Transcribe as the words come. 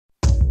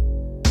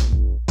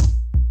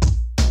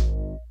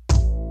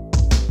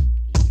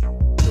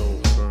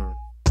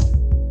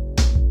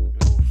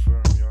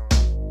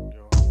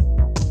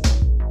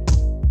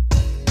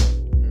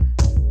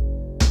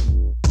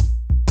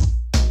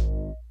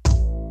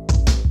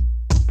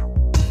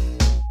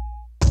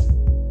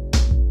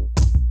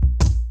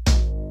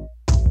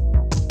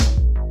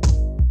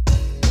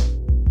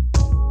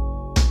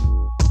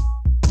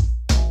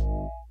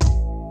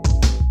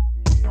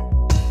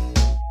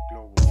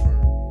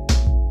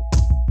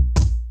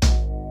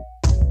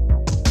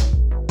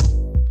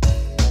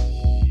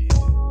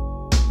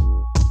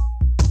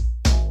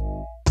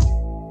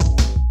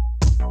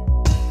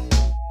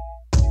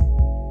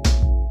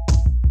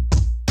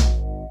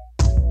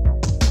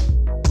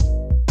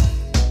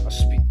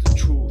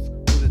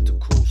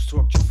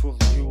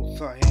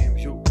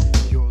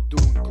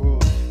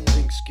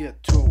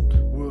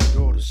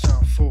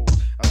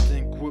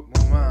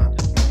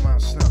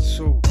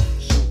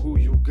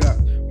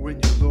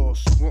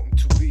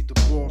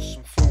course,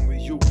 I'm from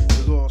with you,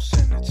 the lost,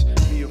 and it's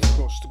me, of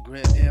course, the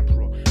Grand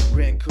Emperor.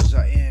 Grand cause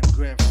I am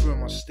Grand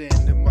Firm, I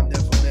stand in my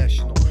never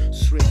national.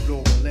 Straight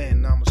global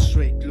land, I'm a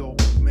straight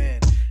global man.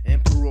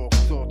 Emperor of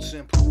thoughts,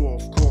 emperor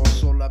of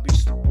course, all I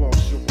be's the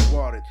boss, you're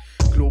rewarded.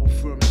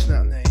 Globalfirm is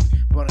not name,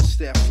 but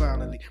instead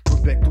finally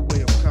bring back the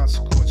way of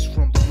consequence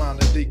from the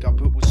minor league I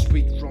built with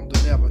speed from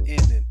the never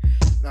ending.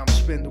 Now I'm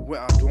spending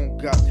where I don't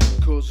got,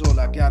 cause all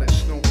I got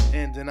is no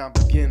end and I'm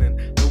beginning.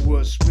 The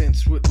word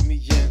spins with me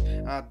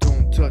and I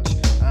don't touch,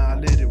 I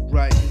let it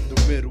right in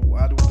the middle.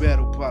 I do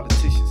battle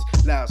politicians,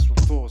 lies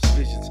with false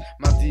visions.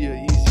 My dear,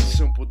 easy,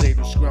 simple, they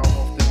lose ground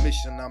off the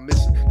mission. I'm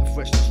missing the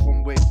freshness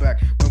from way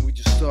back when we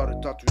just started.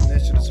 Thought to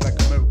nation, it's like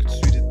American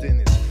street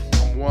dinners.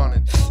 I'm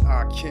wanting,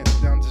 I can't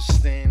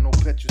understand no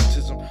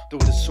patriotism, though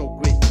it's so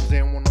great.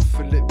 They wanna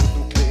fill it with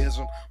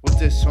nuclearism. With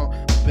this, I'm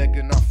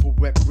begging not for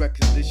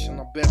recognition.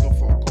 I'm begging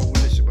for a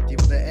coalition, but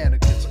even the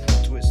anarchists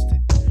are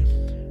twisted.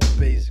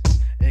 Basics,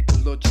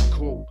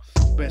 ecological,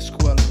 best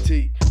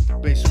quality,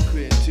 basic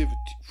creativity.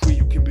 Free,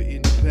 you can be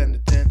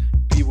independent and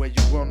be where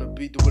you wanna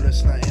be. The will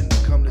is not in the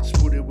come, let's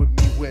put it with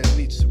me where it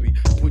needs to be.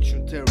 Put you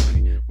in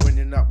therapy when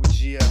you're not with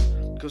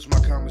GF, cause my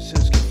common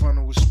sense can find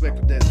no respect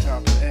for that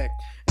type of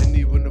act. And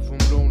even if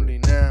I'm lonely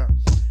now,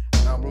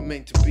 I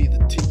remain to be the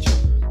teacher.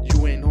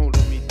 You ain't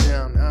holding me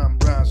down, I'm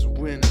rising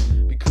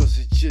winning, because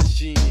it's just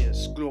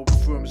genius.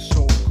 Globalfirm is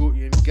so good,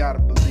 you ain't gotta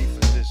believe in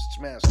this, it's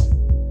master.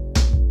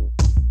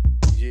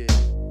 Yeah,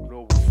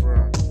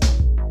 Globalfirm.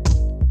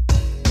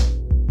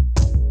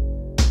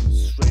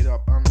 Straight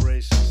up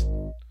unracist,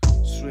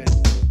 straight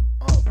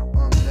up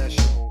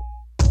unnational.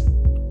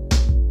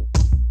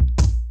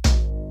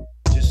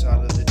 Just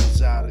out of the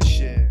desire to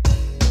share,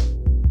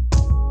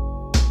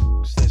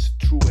 cause that's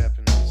true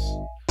happiness.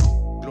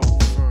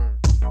 Globalfirm.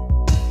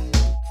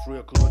 Free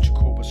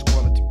ecological, best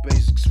quality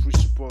basics, free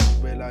support to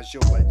realize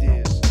your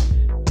ideas.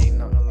 Ain't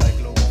nothing like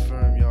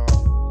Globalfirm,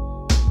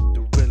 y'all.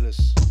 The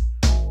realest,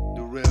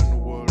 the real new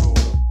world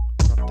order,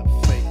 not the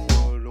fake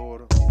world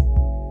order.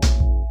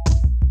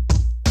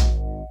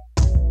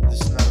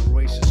 This is not a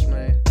racist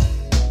man.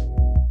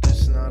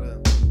 This is not a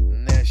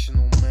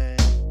national man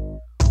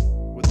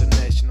with a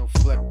national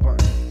flag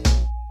button.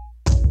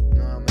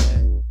 Nah,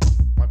 man.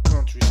 My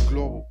country's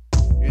global.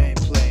 You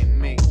ain't playing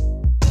me.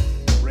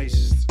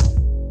 Racist.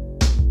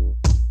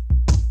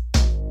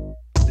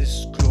 This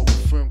is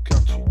Globalfirm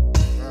country.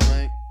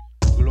 Alright?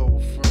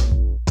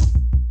 Globalfirm.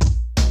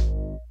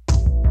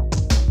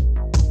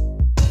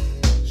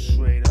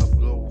 Straight up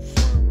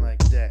Globalfirm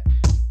like that.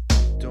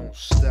 Don't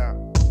stop.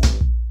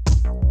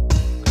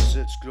 Cause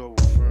it's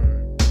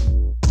Globalfirm.